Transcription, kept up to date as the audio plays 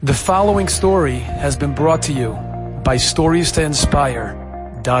The following story has been brought to you by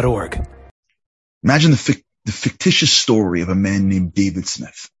StoriesToInspire.org. Imagine the fictitious story of a man named David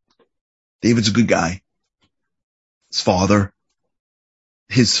Smith. David's a good guy. His father,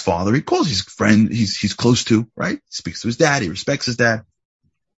 he calls his friend, he's close to, right? He speaks to his dad, he respects his dad.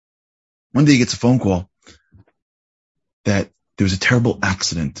 One day he gets a phone call that there was a terrible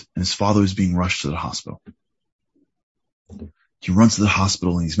accident and his father was being rushed to the hospital. He runs to the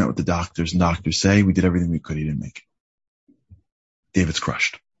hospital and he's met with the doctors, and doctors say, we did everything we could, he didn't make it. David's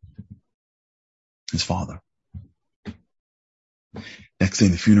crushed. His father. Next day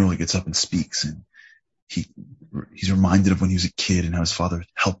in the funeral, he gets up and speaks, and he's reminded of when he was a kid and how his father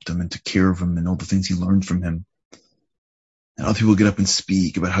helped him and took care of him and all the things he learned from him. And other people get up and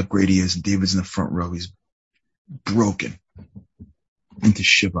speak about how great he is, and David's in the front row. He's broken into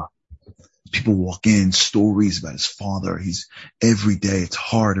Shiva. People walk in, stories about his father. Every day it's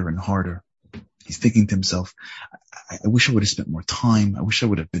harder and harder. He's thinking to himself, I wish I would have spent more time. I wish I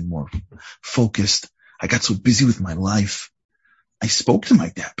would have been more focused. I got so busy with my life. I spoke to my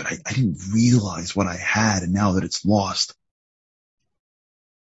dad, but I didn't realize what I had, and now that it's lost.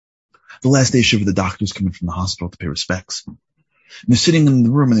 The last day of Shiva, the doctors come in from the hospital to pay respects. And they're sitting in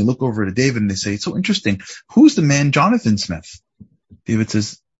the room and they look over to David and they say, it's so interesting. Who's the man, Jonathan Smith? David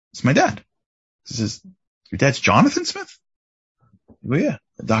says, it's my dad. He says, your dad's Jonathan Smith? Well, yeah.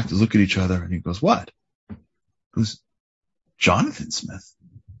 The doctors look at each other and he goes, what? Who's Jonathan Smith?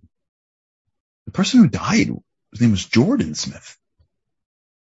 The person who died, his name was Jordan Smith.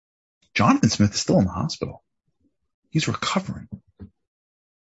 Jonathan Smith is still in the hospital. He's recovering.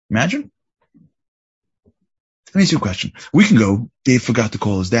 Imagine. Let me ask you a question. A week ago, Dave forgot to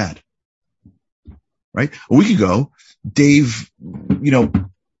call his dad. Right? A week ago, Dave,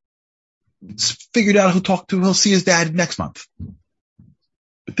 figured out he'll see his dad next month.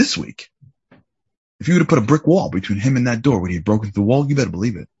 But this week, if you were to put a brick wall between him and that door, would he have broken through the wall? You better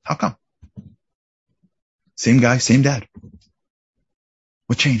believe it. How come? Same guy, same dad.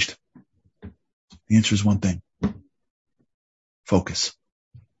 What changed? The answer is one thing. Focus.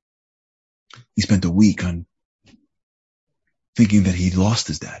 He spent a week on thinking that he'd lost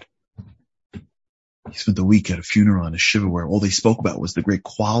his dad. He spent a week at a funeral and a shiva where all they spoke about was the great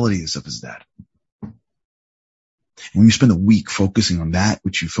qualities of his dad. And when you spend a week focusing on that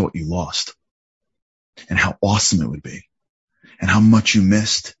which you thought you lost and how awesome it would be and how much you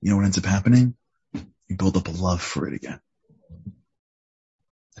missed, you know what ends up happening? You build up a love for it again.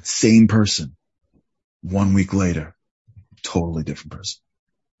 That same person, 1 week later, totally different person.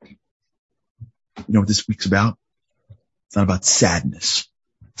 You know what this week's about? It's not about sadness.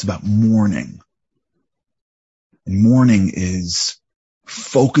 It's about mourning. And mourning is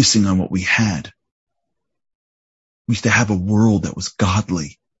focusing on what we had. We used to have a world that was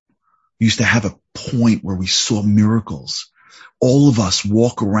godly. We used to have a point where we saw miracles. All of us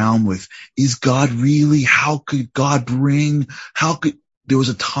walk around with, is God really? How could God bring? There was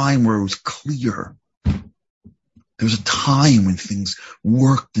a time where it was clear. There was a time when things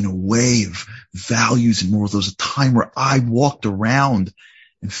worked in a way of values and morals. There was a time where I walked around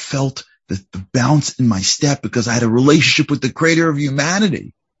and felt the bounce in my step because I had a relationship with the creator of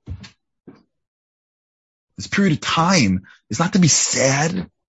humanity. This period of time is not to be sad.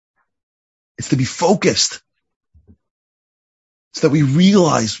 It's to be focused. So that we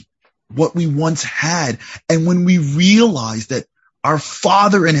realize what we once had. And when we realize that our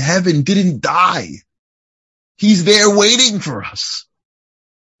Father in heaven didn't die, He's there waiting for us.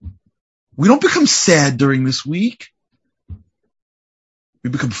 We don't become sad during this week. We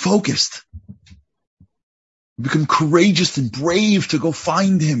become focused. We become courageous and brave to go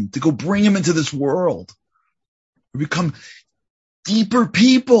find Him, to go bring Him into this world. We become deeper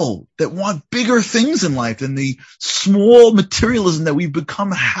people that want bigger things in life than the small materialism that we've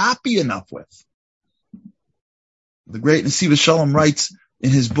become happy enough with. The great Nasiva Shalom writes in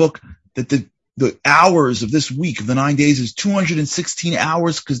his book that the hours of this week of the 9 days is 216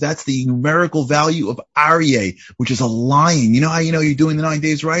 hours because that's the numerical value of Aryeh, which is a lion. You know how you know you're doing the 9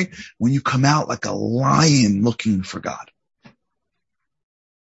 days right? When you come out like a lion looking for God.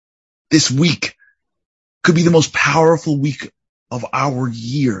 This week could be the most powerful week of our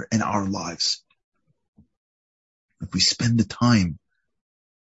year and our lives. If we spend the time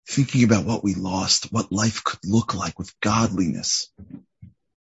thinking about what we lost, what life could look like with godliness,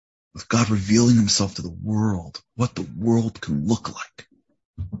 with God revealing Himself to the world, what the world can look like.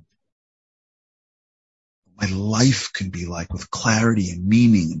 My life can be like with clarity and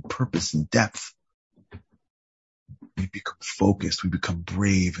meaning and purpose and depth. we become focused, we become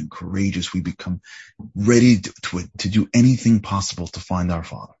brave and courageous, we become ready to do anything possible to find our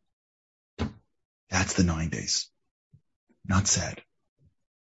Father. That's the 9 days. Not sad.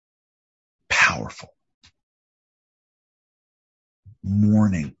 Powerful.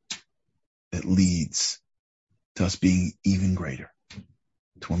 Mourning that leads to us being even greater,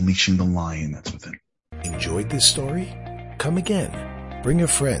 to unleashing the lion that's within. Enjoyed this story? Come again. Bring a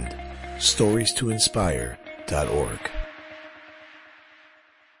friend. StoriesToInspire.org